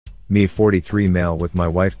Me 43 male with my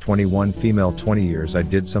wife 21 female 20 years. I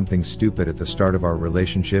did something stupid at the start of our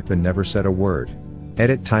relationship and never said a word.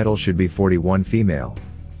 Edit title should be 41 female.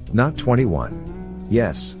 Not 21.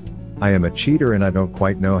 Yes. I am a cheater and I don't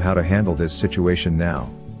quite know how to handle this situation now.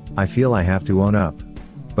 I feel I have to own up.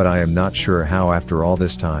 But I am not sure how after all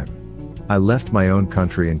this time. I left my own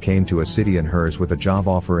country and came to a city in hers with a job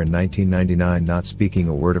offer in 1999. Not speaking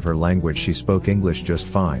a word of her language, she spoke English just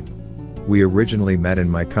fine. We originally met in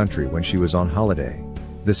my country when she was on holiday.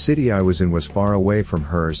 The city I was in was far away from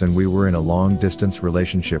hers and we were in a long-distance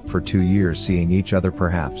relationship for 2 years, seeing each other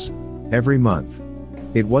perhaps every month.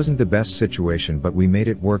 It wasn't the best situation, but we made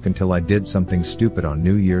it work until I did something stupid on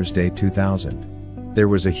New Year's Day 2000. There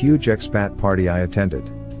was a huge expat party I attended.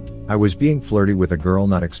 I was being flirty with a girl,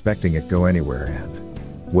 not expecting it go anywhere,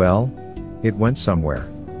 and well, it went somewhere.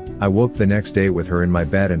 I woke the next day with her in my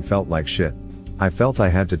bed and felt like shit. I felt I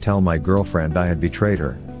had to tell my girlfriend I had betrayed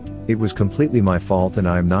her. It was completely my fault and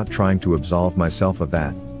I am not trying to absolve myself of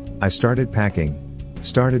that. I started packing,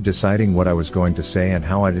 started deciding what I was going to say and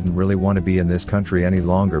how I didn't really want to be in this country any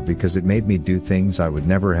longer because it made me do things I would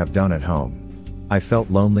never have done at home. I felt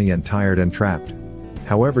lonely and tired and trapped.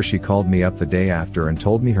 However, she called me up the day after and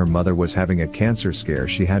told me her mother was having a cancer scare.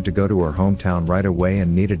 She had to go to her hometown right away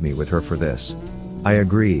and needed me with her for this. I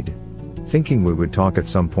agreed, thinking we would talk at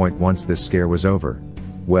some point once this scare was over.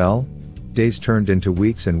 Well, days turned into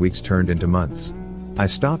weeks and weeks turned into months. I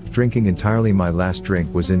stopped drinking entirely. My last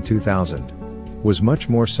drink was in 2000. Was much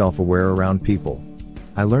more self-aware around people.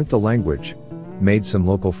 I learnt the language, made some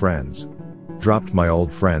local friends, dropped my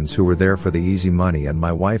old friends who were there for the easy money, and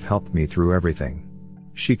my wife helped me through everything.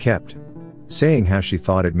 She kept saying how she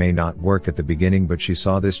thought it may not work at the beginning, but she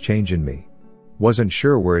saw this change in me. Wasn't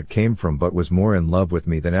sure where it came from, but was more in love with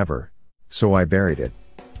me than ever. So I buried it.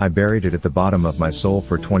 I buried it at the bottom of my soul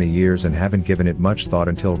for 20 years and haven't given it much thought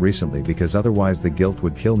until recently, because otherwise the guilt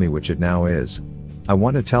would kill me, which it now is. I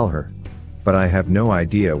want to tell her, but I have no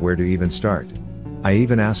idea where to even start. I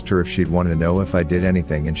even asked her if she'd want to know if I did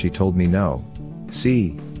anything and she told me no.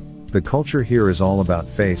 See? The culture here is all about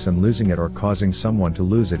face, and losing it or causing someone to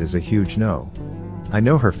lose it is a huge no. I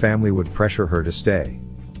know her family would pressure her to stay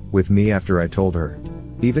with me after I told her,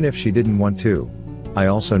 even if she didn't want to. I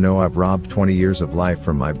also know I've robbed 20 years of life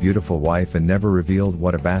from my beautiful wife and never revealed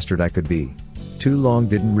what a bastard I could be. Too long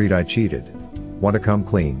didn't read I cheated. Want to come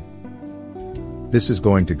clean? This is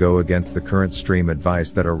going to go against the current stream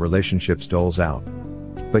advice that our relationships doles out.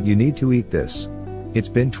 But you need to eat this. It's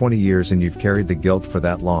been 20 years and you've carried the guilt for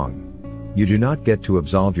that long. You do not get to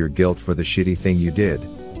absolve your guilt for the shitty thing you did.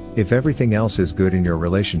 If everything else is good in your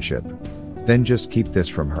relationship, then just keep this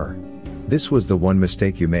from her. This was the one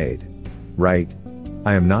mistake you made. Right?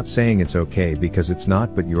 I am not saying it's okay, because it's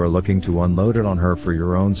not, but you are looking to unload it on her for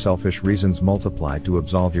your own selfish reasons multiplied to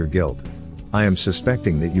absolve your guilt. I am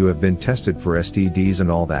suspecting that you have been tested for STDs and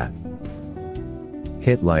all that.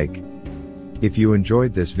 Hit like if you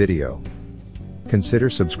enjoyed this video. Consider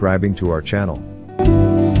subscribing to our channel.